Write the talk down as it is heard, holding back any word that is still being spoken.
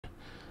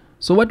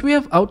So what we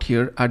have out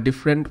here are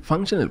different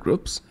functional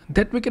groups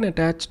that we can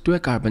attach to a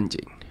carbon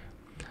chain.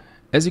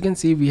 As you can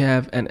see, we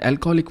have an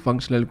alcoholic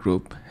functional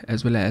group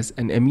as well as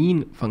an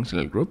amine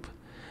functional group,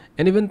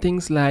 and even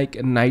things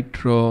like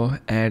nitro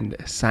and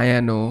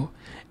cyano,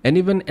 and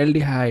even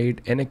aldehyde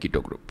and a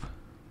keto group.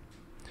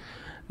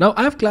 Now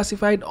I've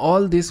classified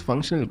all these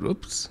functional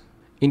groups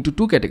into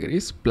two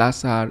categories,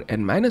 plus R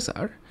and minus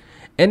R,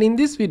 and in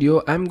this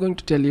video I'm going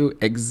to tell you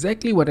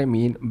exactly what I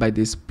mean by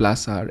this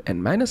plus R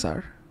and minus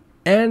R.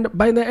 And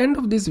by the end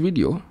of this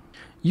video,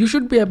 you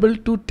should be able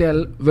to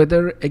tell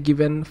whether a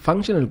given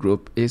functional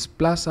group is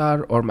plus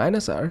R or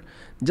minus R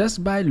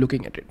just by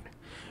looking at it.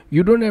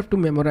 You don't have to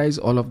memorize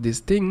all of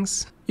these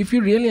things if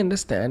you really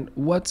understand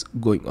what's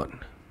going on.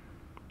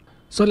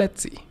 So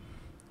let's see.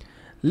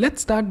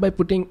 Let's start by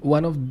putting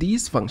one of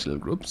these functional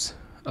groups,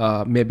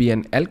 maybe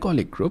an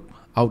alcoholic group,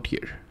 out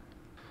here.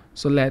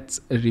 So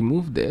let's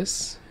remove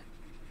this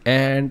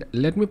and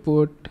let me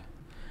put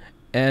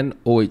an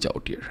OH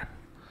out here.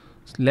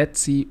 So let's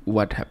see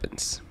what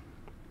happens.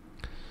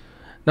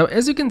 Now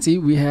as you can see,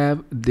 we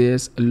have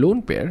this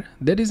lone pair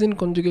that is in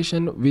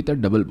conjugation with a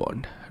double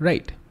bond,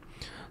 right?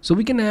 So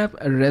we can have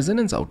a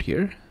resonance out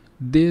here.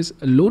 This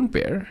lone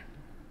pair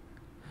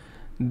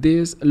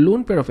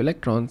of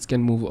electrons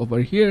can move over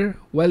here,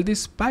 while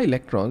these pi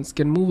electrons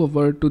can move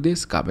over to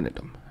this carbon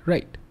atom,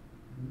 right?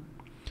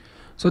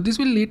 So this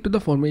will lead to the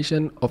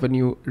formation of a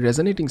new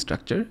resonating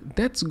structure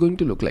that's going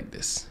to look like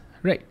this,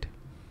 right?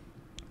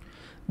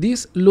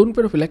 These lone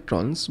pair of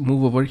electrons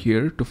move over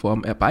here to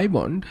form a pi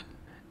bond,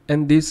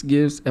 and this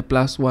gives a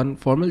 +1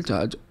 formal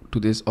charge to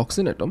this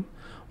oxygen atom,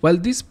 while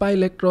these pi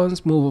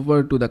electrons move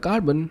over to the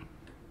carbon,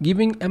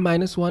 giving a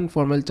 -1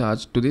 formal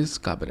charge to this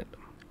carbon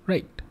atom,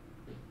 right?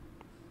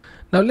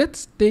 Now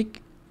let's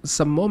take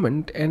some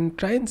moment and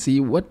try and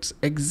see what's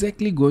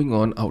exactly going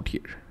on out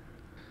here.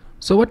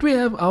 So what we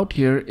have out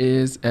here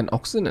is an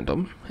oxygen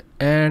atom,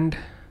 and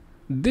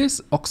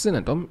this oxygen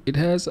atom, it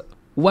has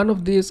one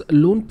of these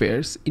lone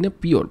pairs in a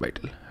p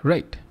orbital,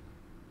 right?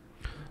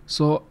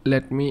 So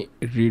let me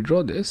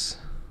redraw this.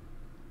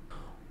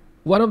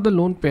 One of the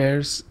lone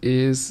pairs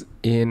is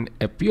in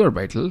a p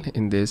orbital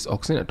in this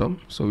oxygen atom.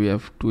 So we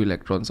have 2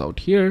 electrons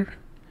out here,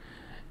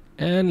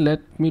 and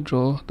let me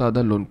draw the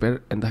other lone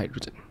pair and the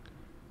hydrogen.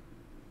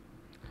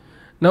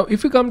 Now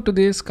if we come to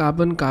this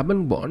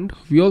carbon-carbon bond,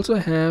 we also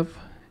have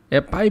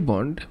a pi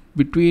bond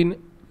between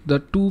the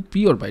 2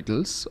 p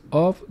orbitals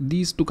of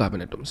these 2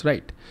 carbon atoms,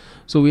 right?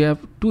 So we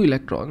have 2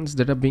 electrons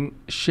that are being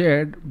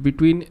shared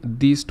between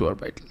these 2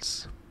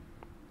 orbitals.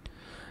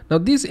 Now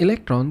these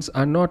electrons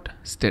are not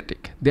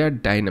static, they are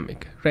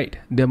dynamic, right?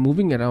 They are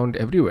moving around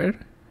everywhere.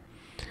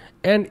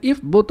 And if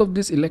both of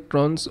these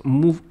electrons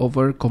move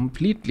over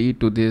completely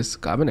to this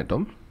carbon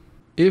atom,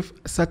 if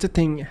such a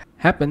thing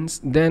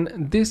happens, then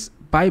this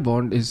pi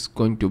bond is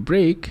going to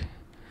break.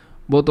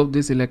 Both of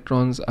these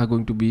electrons are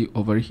going to be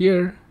over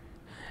here,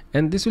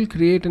 and this will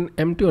create an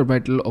empty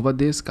orbital over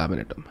this carbon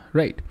atom,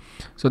 right?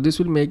 So this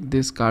will make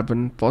this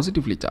carbon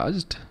positively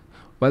charged,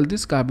 while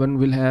this carbon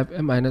will have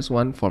a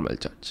 -1 formal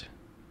charge.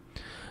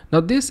 Now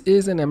this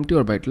is an empty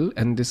orbital,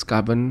 and this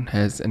carbon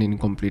has an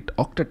incomplete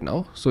octet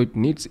now, so it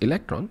needs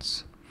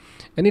electrons,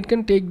 and it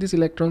can take these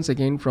electrons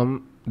again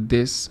from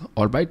this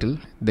orbital.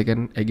 They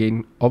can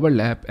again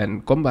overlap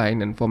and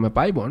combine and form a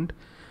pi bond,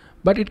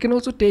 but it can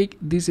also take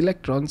these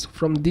electrons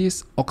from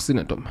this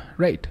oxygen atom,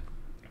 right?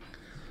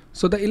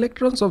 So the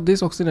electrons of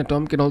this oxygen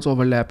atom can also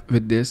overlap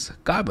with this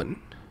carbon,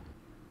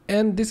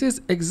 and this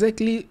is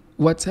exactly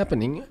what's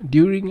happening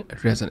during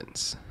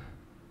resonance.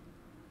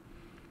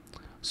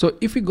 So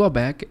if we go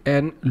back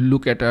and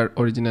look at our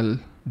original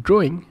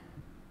drawing,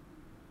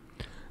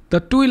 the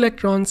 2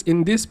 electrons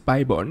in this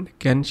pi bond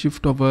can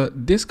shift over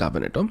this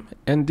carbon atom,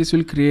 and this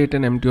will create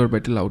an empty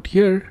orbital out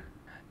here,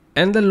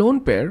 and the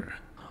lone pair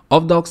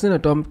of the oxygen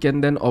atom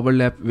can then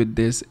overlap with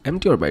this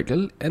empty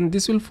orbital, and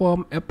this will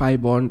form a pi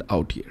bond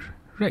out here,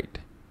 right?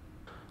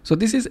 So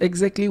this is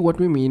exactly what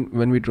we mean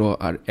when we draw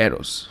our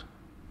arrows.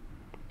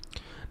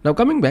 Now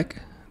coming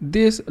back,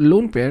 this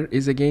lone pair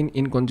is again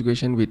in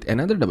conjugation with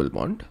another double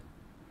bond,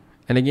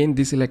 and again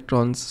these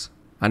electrons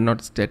are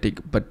not static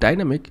but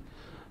dynamic,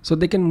 so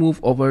they can move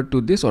over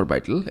to this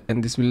orbital,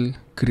 and this will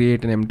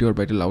create an empty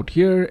orbital out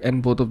here,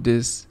 and both of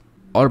these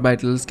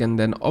orbitals can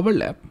then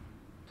overlap.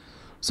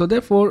 So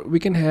therefore we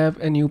can have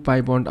a new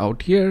pi bond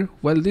out here,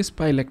 while these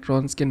pi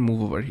electrons can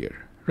move over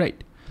here,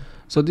 right?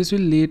 So this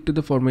will lead to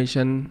the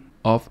formation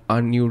of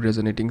our new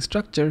resonating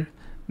structure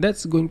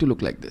that's going to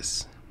look like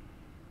this.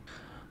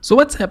 So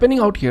what's happening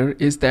out here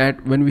is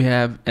that when we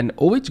have an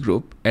OH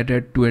group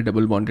added to a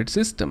double bonded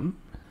system,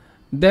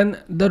 then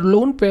the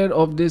lone pair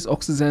of this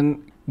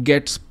oxygen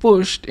gets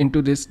pushed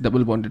into this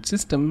double bonded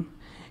system,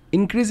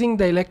 increasing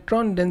the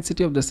electron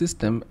density of the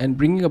system and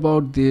bringing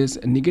about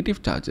these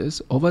negative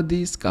charges over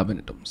these carbon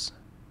atoms.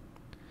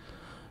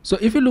 So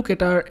if you look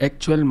at our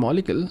actual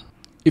molecule,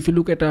 if you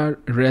look at our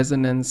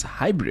resonance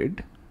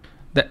hybrid,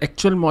 the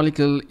actual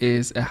molecule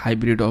is a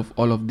hybrid of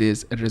all of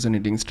these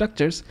resonating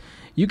structures.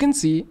 You can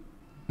see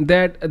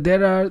that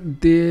there are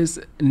these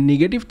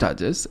negative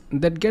charges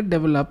that get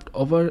developed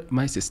over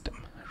my system,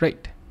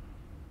 right?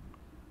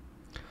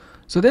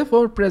 So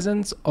therefore,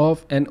 presence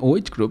of an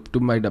OH group to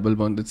my double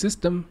bonded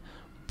system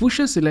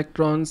pushes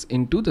electrons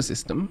into the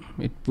system.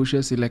 It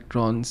pushes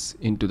electrons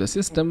into the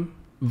system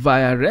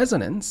via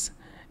resonance,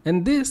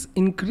 and this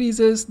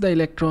increases the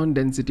electron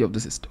density of the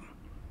system.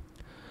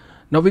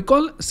 Now we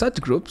call such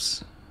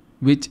groups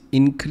which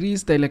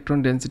increase the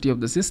electron density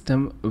of the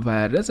system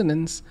via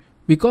resonance,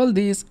 we call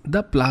these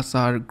the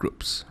pulsar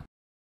groups.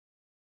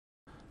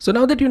 So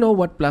now that you know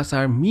what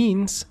pulsar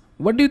means,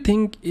 what do you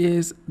think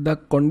is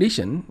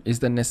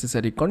the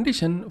necessary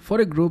condition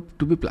for a group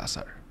to be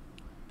pulsar?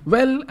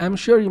 Well, I'm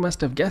sure you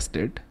must have guessed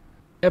it.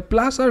 A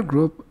pulsar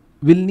group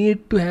will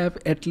need to have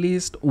at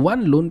least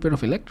one lone pair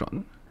of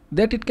electron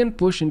that it can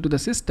push into the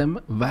system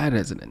via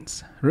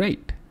resonance,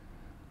 right?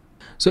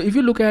 So if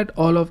you look at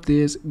all of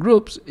these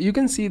groups, you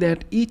can see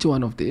that each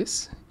one of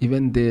these,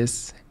 even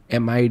this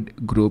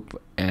amide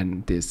group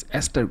and this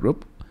ester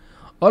group,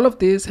 all of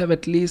these have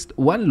at least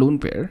one lone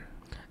pair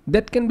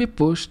that can be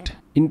pushed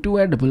into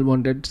a double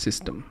bonded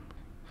system.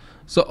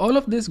 So all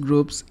of these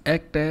groups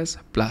act as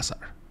pulsar.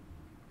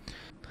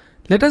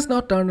 Let us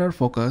now turn our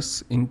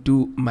focus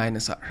into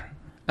minus R.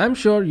 I'm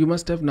sure you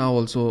must have now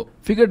also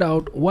figured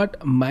out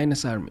what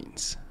minus R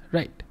means,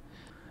 right?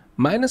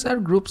 Minus R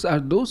groups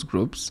are those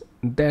groups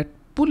that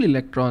pull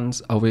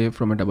electrons away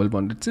from a double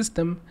bonded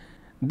system,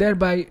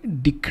 thereby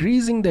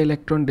decreasing the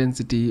electron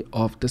density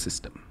of the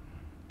system.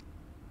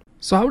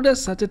 So how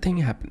does such a thing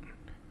happen?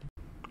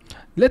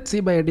 Let's see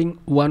by adding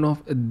one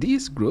of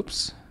these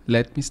groups.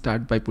 Let me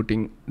start by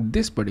putting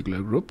this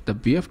particular group, the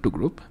BF2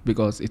 group,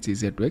 because it's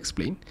easier to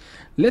explain.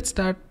 Let's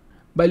start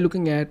by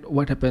looking at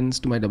what happens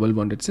to my double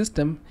bonded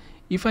system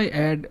if I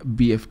add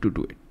BF2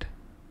 to it.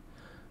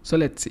 So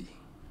let's see.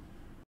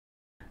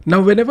 Now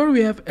whenever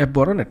we have a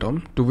boron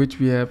atom to which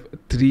we have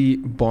 3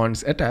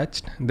 bonds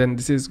attached, then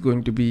this is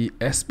going to be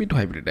sp2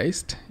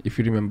 hybridized. If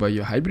you remember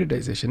your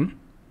hybridization,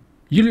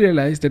 you'll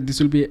realize that this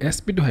will be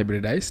sp2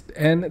 hybridized,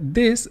 and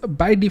this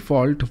by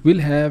default will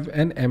have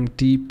an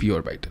empty p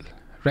orbital,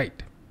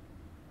 right?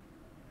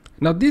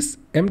 Now this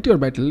empty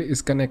orbital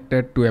is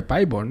connected to a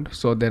pi bond,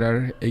 so there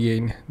are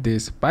again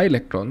these pi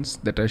electrons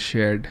that are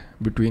shared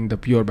between the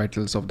p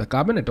orbitals of the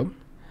carbon atom.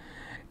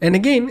 And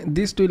again,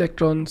 these 2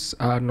 electrons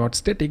are not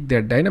static,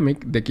 they're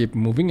dynamic, they keep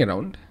moving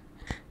around.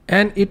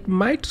 And it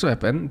might so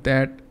happen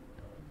that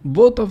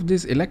both of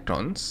these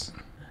electrons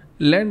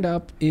land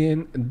up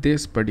in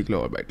this particular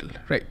orbital,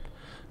 right?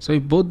 So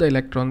if both the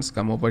electrons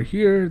come over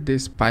here,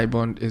 this pi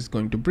bond is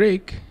going to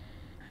break,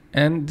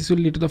 and this will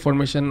lead to the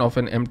formation of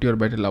an empty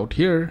orbital out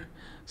here.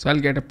 So I'll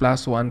get a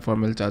 +1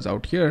 formal charge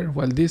out here,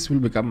 while this will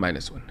become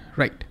 -1,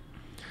 right?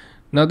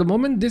 Now the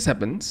moment this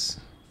happens,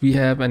 we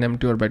have an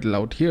empty orbital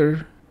out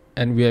here,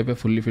 and we have a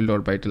fully filled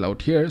orbital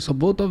out here, so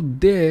both of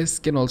these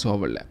can also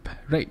overlap,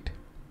 right?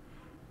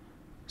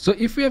 So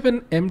if we have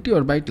an empty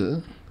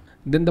orbital,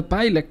 then the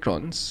pi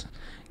electrons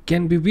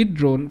can be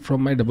withdrawn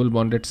from my double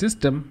bonded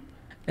system,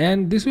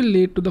 and this will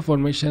lead to the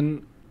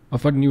formation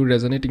of a new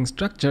resonating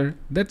structure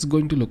that's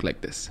going to look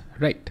like this,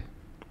 right?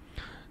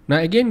 Now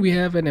again, we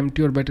have an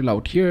empty orbital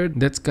out here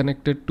that's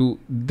connected to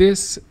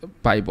this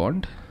pi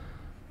bond.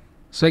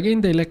 So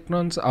again, the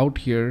electrons out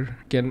here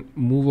can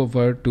move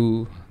over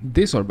to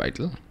this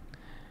orbital,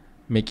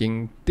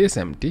 making this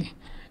empty,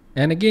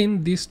 and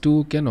again these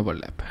 2 can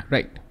overlap,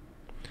 right?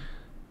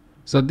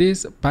 So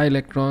these pi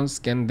electrons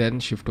can then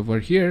shift over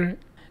here,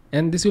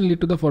 and this will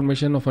lead to the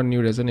formation of a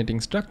new resonating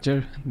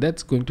structure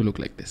that's going to look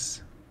like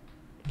this.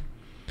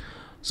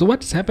 So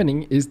what's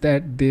happening is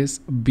that this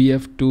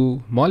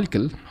BF2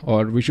 molecule,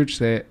 or we should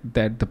say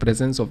that the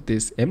presence of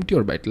this empty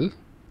orbital,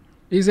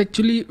 is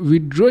actually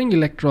withdrawing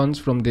electrons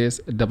from this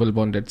double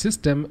bonded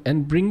system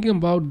and bringing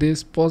about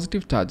these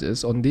positive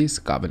charges on these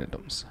carbon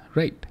atoms,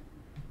 right?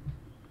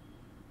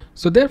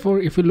 So therefore,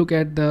 if you look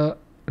at the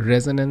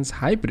resonance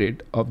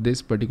hybrid of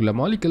this particular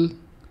molecule,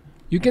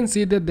 you can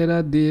see that there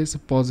are these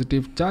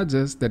positive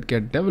charges that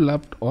get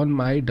developed on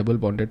my double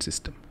bonded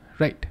system,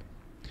 right?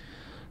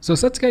 So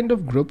such kind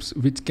of groups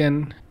which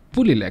can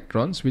pull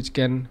electrons, which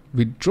can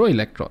withdraw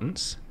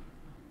electrons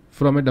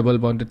from a double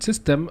bonded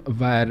system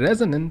via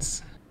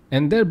resonance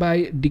and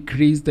thereby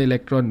decrease the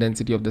electron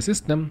density of the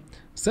system,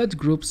 such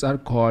groups are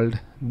called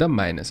the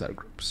minus R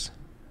groups,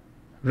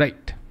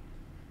 right?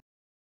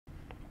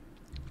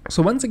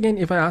 So once again,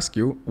 if I ask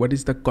you what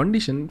is the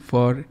condition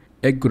for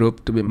a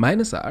group to be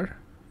minus R,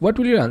 what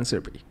will your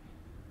answer be?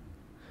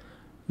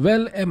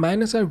 Well, a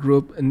minus R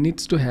group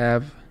needs to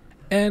have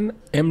an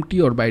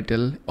empty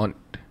orbital on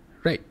it,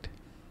 right?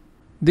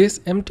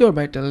 This empty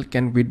orbital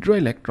can withdraw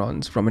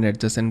electrons from an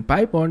adjacent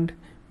pi bond,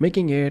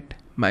 making it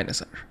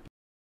minus R.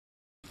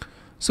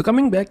 So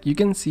coming back, you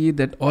can see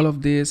that all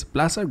of these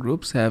plus R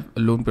groups have a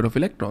lone pair of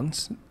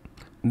electrons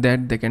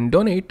that they can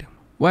donate,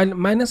 while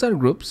minus R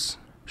groups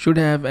should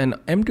have an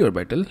empty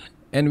orbital,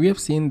 and we have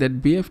seen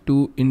that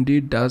BF2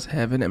 indeed does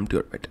have an empty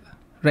orbital,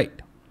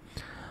 right?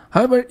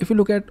 However, if you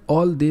look at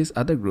all these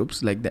other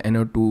groups like the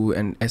NO2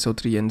 and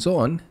SO3 and so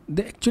on,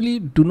 they actually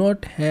do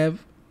not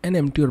have an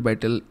empty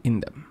orbital in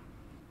them.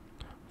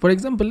 For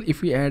example,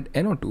 if we add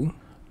NO2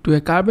 to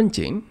a carbon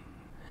chain,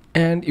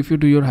 and if you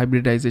do your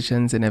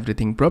hybridizations and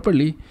everything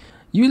properly,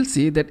 you will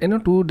see that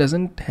NO2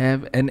 doesn't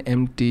have an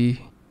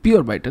empty p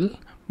orbital,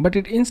 but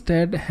it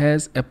instead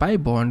has a pi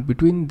bond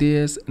between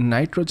this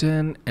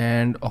nitrogen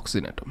and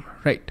oxygen atom,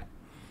 right?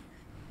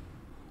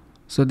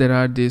 So there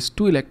are these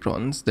two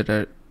electrons that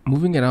are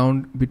moving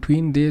around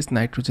between this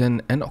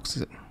nitrogen and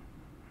oxygen.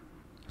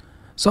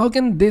 So how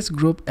can this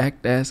group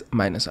act as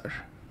 -R?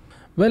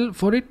 Well,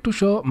 for it to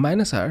show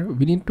 -R,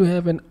 we need to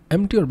have an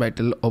empty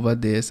orbital over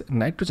this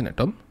nitrogen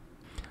atom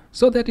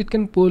so that it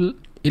can pull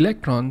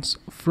electrons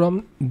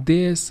from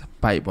this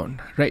pi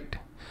bond, right?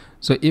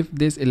 So if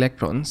these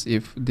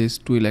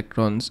two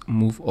electrons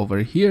move over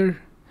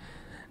here,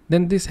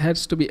 then this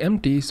has to be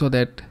empty so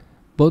that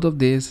both of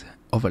these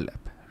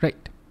overlap,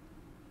 right?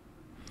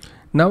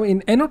 Now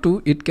in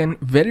NO2, it can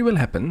very well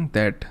happen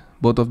that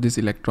both of these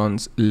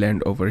electrons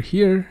land over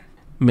here,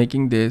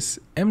 making this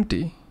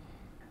empty.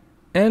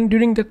 And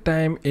during that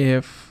time,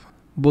 if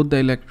both the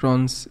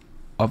electrons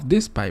of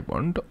this pi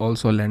bond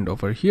also land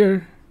over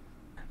here,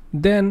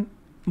 then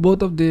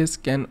both of these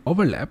can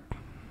overlap,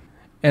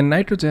 and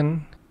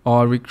nitrogen,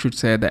 or we should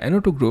say the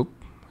NO2 group,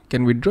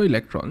 can withdraw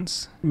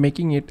electrons,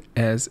 making it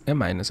as a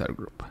 -R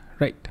group,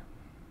 right?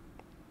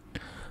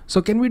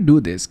 So can we do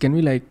this? Can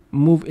we like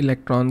move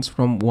electrons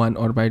from one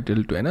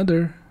orbital to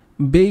another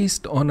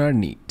based on our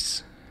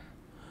needs?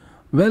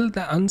 Well,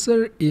 the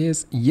answer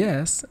is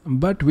yes,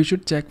 but we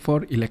should check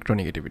for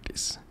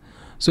electronegativities.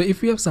 So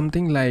if we have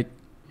something like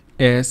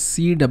a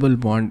C double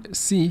bond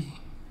C,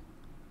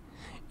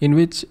 in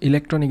which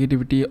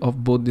electronegativity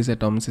of both these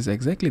atoms is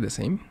exactly the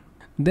same,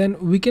 then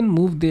we can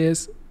move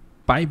this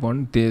pi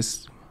bond,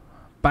 this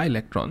pi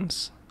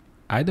electrons,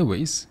 either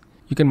ways.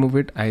 You can move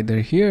it either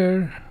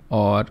here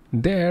or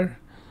there,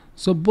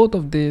 so both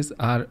of these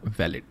are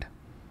valid.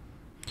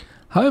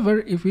 However,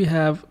 if we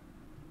have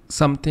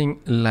something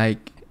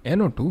like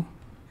NO2,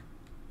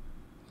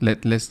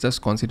 let's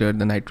just consider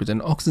the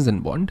nitrogen oxygen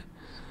bond.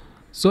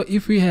 So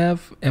if we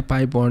have a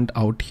pi bond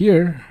out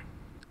here,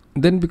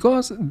 then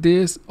because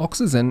this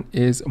oxygen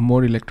is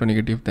more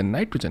electronegative than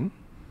nitrogen,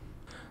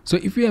 so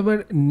if you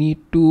ever need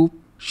to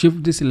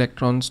shift these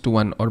electrons to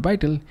one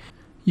orbital,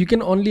 you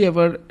can only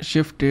ever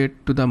shift it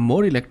to the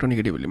more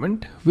electronegative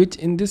element, which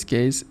in this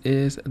case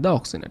is the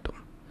oxygen atom.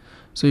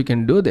 So you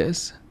can do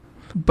this,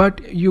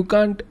 but you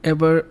can't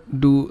ever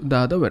do the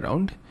other way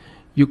around.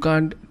 You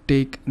can't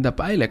take the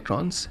pi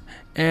electrons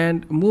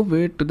and move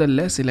it to the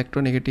less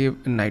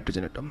electronegative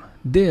nitrogen atom.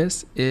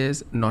 This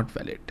is not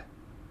valid.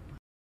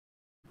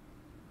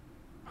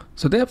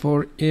 So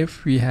therefore,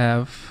 if we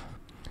have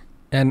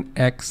an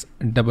X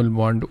double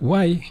bond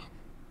Y,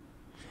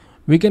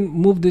 we can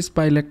move this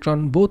pi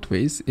electron both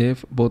ways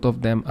if both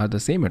of them are the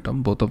same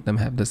atom, both of them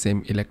have the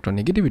same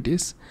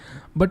electronegativities.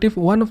 But if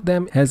one of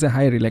them has a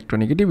higher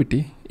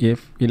electronegativity,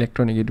 if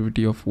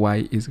electronegativity of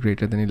Y is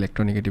greater than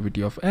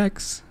electronegativity of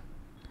X,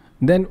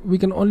 then we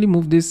can only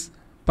move these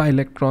pi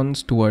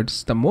electrons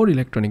towards the more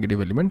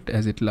electronegative element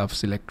as it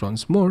loves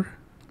electrons more.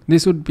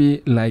 This would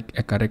be like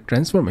a correct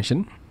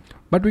transformation,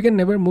 but we can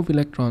never move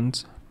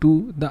electrons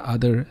to the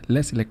other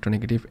less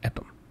electronegative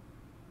atom.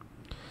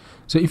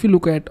 So if you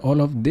look at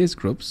all of these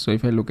groups, so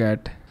if I look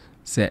at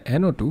say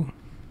NO2,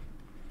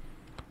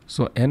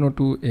 so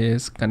NO2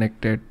 is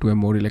connected to a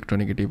more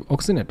electronegative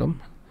oxygen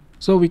atom.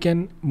 So we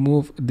can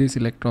move these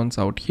electrons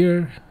out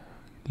here,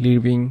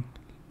 leaving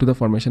to the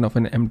formation of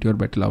an empty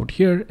orbital out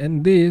here,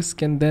 and this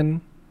can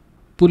then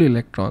pull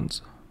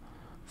electrons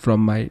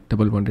from my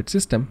double bonded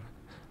system.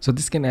 So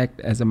this can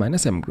act as a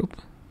 -M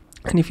group.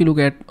 And if you look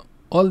at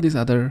all these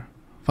other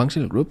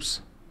functional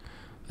groups,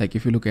 like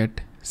if you look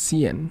at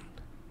CN,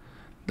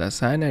 the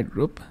cyanide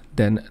group,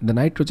 then the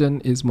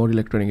nitrogen is more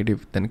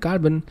electronegative than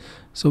carbon,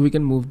 so we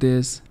can move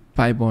this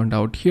pi bond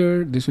out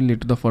here. This will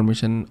lead to the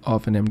formation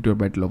of an empty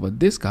orbital over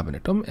this carbon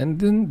atom, and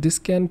then this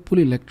can pull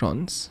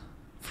electrons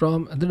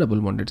from the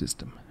double bonded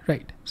system,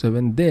 right? So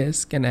even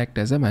this can act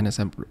as a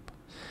 -M group.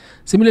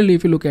 Similarly,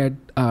 if you look at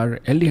our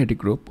aldehyde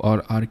group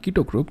or our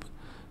keto group,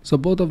 so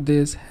both of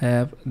these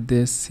have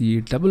this C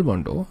double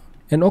bond O,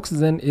 and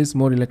oxygen is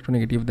more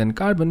electronegative than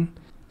carbon,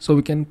 so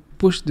we can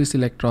push these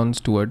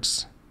electrons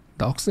towards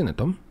the oxygen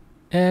atom,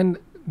 and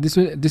this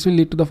will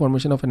lead to the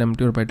formation of an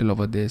empty orbital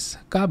over this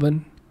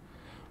carbon,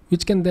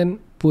 which can then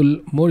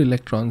pull more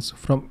electrons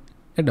from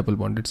a double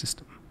bonded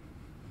system.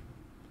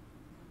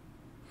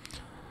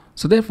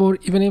 So therefore,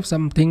 even if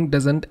something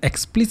doesn't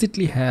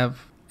explicitly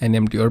have an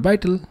empty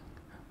orbital,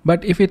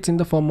 but if it's in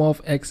the form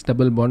of X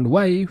double bond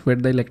Y, where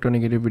the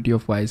electronegativity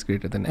of Y is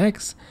greater than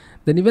X,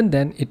 then even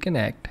then it can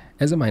act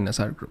as a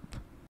 -R group.